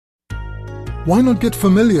Why not get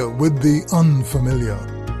familiar with the unfamiliar?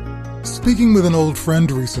 Speaking with an old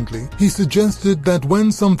friend recently, he suggested that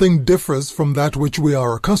when something differs from that which we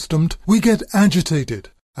are accustomed, we get agitated,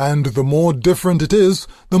 and the more different it is,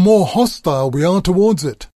 the more hostile we are towards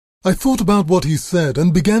it. I thought about what he said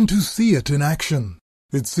and began to see it in action.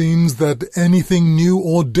 It seems that anything new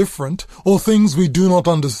or different, or things we do not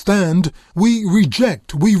understand, we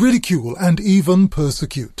reject, we ridicule, and even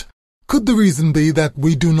persecute. Could the reason be that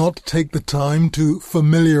we do not take the time to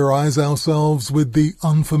familiarize ourselves with the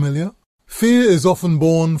unfamiliar? Fear is often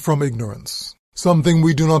born from ignorance. Something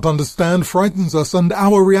we do not understand frightens us, and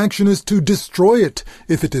our reaction is to destroy it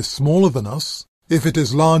if it is smaller than us. If it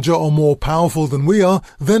is larger or more powerful than we are,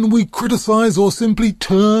 then we criticize or simply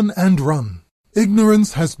turn and run.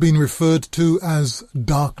 Ignorance has been referred to as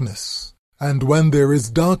darkness, and when there is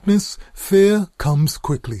darkness, fear comes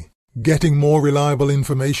quickly. Getting more reliable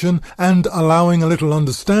information and allowing a little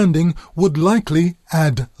understanding would likely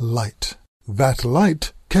add light. That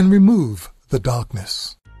light can remove the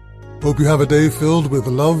darkness. Hope you have a day filled with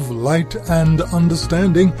love, light, and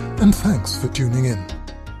understanding, and thanks for tuning in.